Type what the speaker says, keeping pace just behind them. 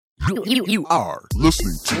You are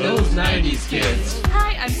listening to those 90s kids.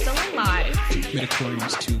 Hi, I'm still alive.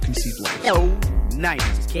 Midichlorians to conceive life. No,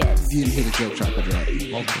 90s kids. You didn't hear the joke chocolate drop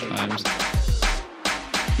multiple times.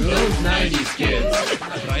 Those 90s kids.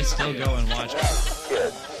 But I still go and watch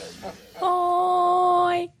it.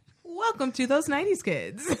 Boy. Welcome to Those 90s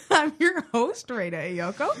Kids. I'm your host, Rada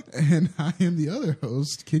Ayoko. And I am the other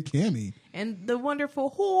host, Kid Cammy. And the wonderful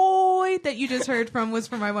hoy that you just heard from was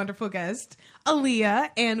from my wonderful guest, Aaliyah.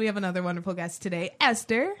 And we have another wonderful guest today,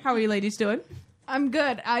 Esther. How are you ladies doing? I'm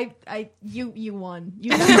good. You won.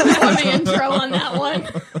 You got the intro on that one.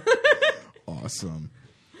 Awesome.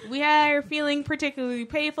 We are feeling particularly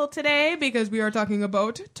playful today because we are talking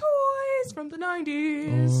about toys from the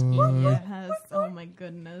 90s. Yes. Oh my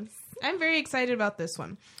goodness. I'm very excited about this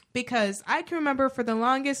one because I can remember for the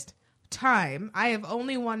longest time, I have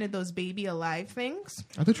only wanted those Baby Alive things.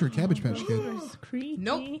 I thought you were a Cabbage Patch Kid. Creepy.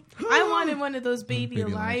 Nope. I wanted one of those Baby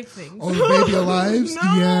Alive. Alive things. Oh, the Baby Alives?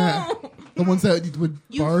 No! Yeah. The ones that would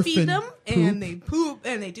You barf feed and them poop. and they poop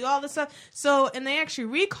and they do all this stuff. So, and they actually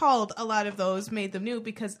recalled a lot of those, made them new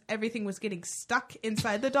because everything was getting stuck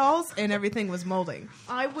inside the dolls and everything was molding.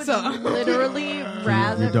 I would literally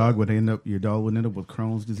rather. Your dog would end up with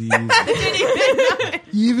Crohn's disease.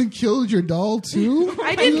 You even killed your doll, too?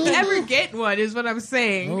 I didn't ever get one, is what I'm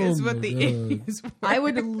saying. Oh is what my the God. issues were. I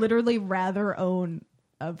would literally rather own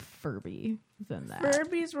a Furby than that.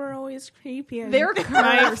 Furbies were always creepy. They're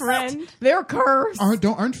cursed. They're cursed.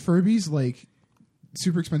 Aren't Furbies, like,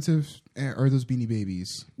 super expensive? Or are those Beanie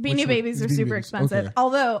Babies? Beanie Babies are super expensive. Okay.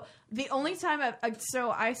 Although the only time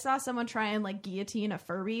I saw someone try and like guillotine a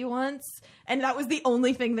Furby once, and that was the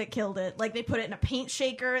only thing that killed it. Like they put it in a paint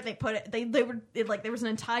shaker. There was an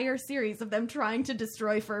entire series of them trying to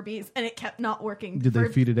destroy Furbies, and it kept not working. Did they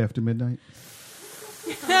feed it after midnight?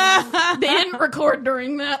 They didn't record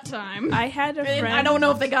during that time. I had a friend. I don't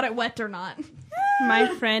know if they got it wet or not. My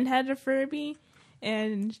friend had a Furby,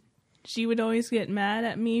 and she would always get mad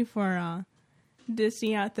at me for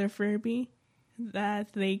dissing out their Furby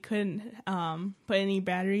that they couldn't put any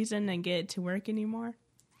batteries in and get it to work anymore.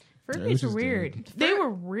 Furbies are weird. They were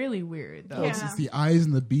really weird, though. Yeah. It's the eyes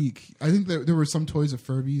and the beak. I think there were some toys of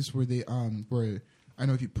Furbies where they, where... I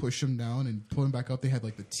know if you push them down and pull them back up, they had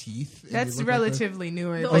like the teeth. That's relatively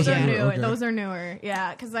newer. Those are yeah. new. Okay. Those are newer.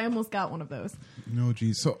 Yeah, because I almost got one of those. No,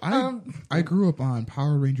 geez. So I grew up on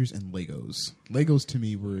Power Rangers and Legos. Legos to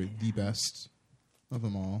me were the best of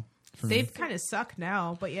them all. They've kind of suck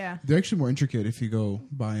now, but yeah. They're actually more intricate if you go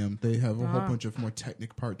buy them. They have a whole bunch of more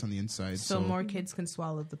technic parts on the inside. So more kids can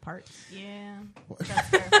swallow the parts. Yeah. That's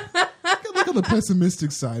fair. Look on the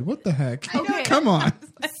pessimistic side. What the heck? Okay. Come on.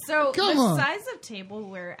 So Come the on. size of table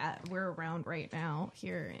we're around right now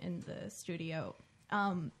here in the studio.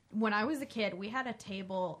 When I was a kid, we had a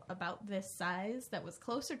table about this size that was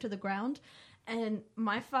closer to the ground, and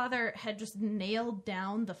my father had just nailed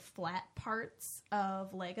down the flat parts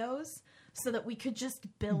of Legos so that we could just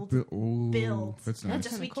build. That's And nice.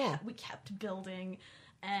 just Cool. we kept building.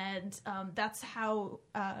 And that's how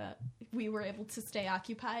we were able to stay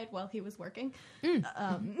occupied while he was working.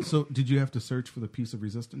 So did you have to search for the piece of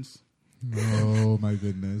resistance? Oh my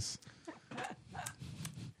goodness.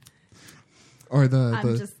 Or you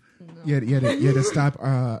had to stop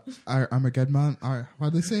Armageddon. How do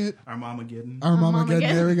they say it? Armageddon.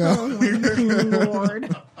 Armageddon. There we go. Oh,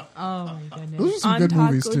 Lord. Oh my goodness. Those are some On good Taco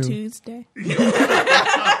movies too. Tuesday.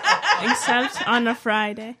 Except on a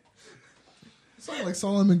Friday. Sound like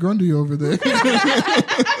Solomon Grundy over there.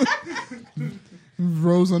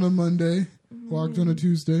 Rose on a Monday, walked on a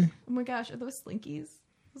Tuesday. Oh my gosh, are those Slinkies?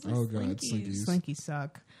 Those are Oh god, Slinkies. Slinkies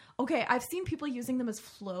suck. Okay, I've seen people using them as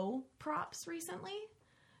flow props recently.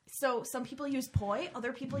 So some people use poi,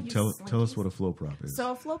 other people use Slinkies. Tell us what a flow prop is.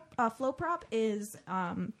 So a flow prop is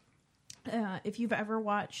if you've ever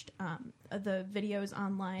watched the videos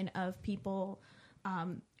online of people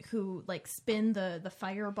who like spin the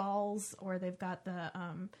fireballs, or they've got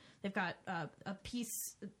a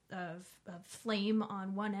piece of flame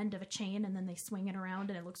on one end of a chain and then they swing it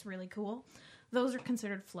around and it looks really cool. Those are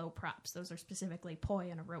considered flow props. Those are specifically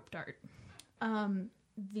poi and a rope dart.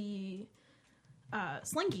 The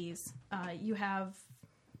Slinkies, you have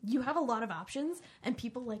a lot of options, and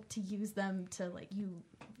people like to use them to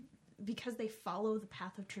because they follow the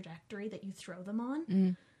path of trajectory that you throw them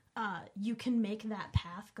on. You can make that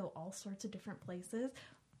path go all sorts of different places.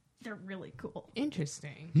 They're really cool.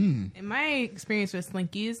 Interesting. In my experience with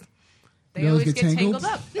Slinkies, they You always always get get tangled? tangled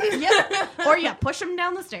up. Yeah, or push them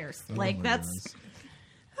down the stairs. Oh Like my that's. goodness.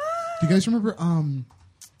 Do you guys remember in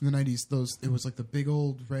the 90s? It was like the big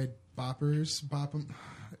old red boppers.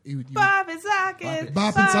 Bob and sockets.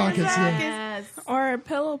 Bop and sockets, yeah. Yes. Or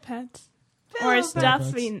pillow pets. Pillow Or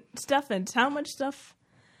pets. stuffings. How much stuff?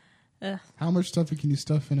 How much stuff can you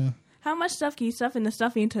stuff in a? How much stuff can you stuff in the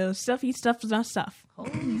stuffing until stuffy stuff does not stuff?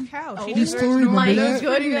 Holy cow. She You deserves still no remember My that?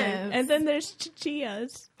 goodness. And then there's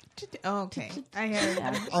chias. Okay. I heard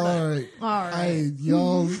All right. All right.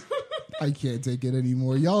 Y'all, I can't take it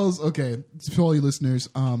anymore. Y'all's okay. To all you listeners,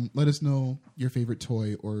 let us know your favorite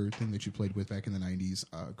toy or thing that you played with back in the 90s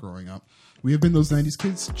growing up. We have been those 90s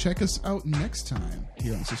kids. Check us out next time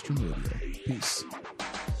here on System Radio. Peace.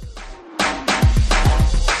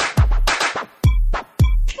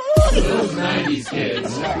 Those 90s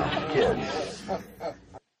kids.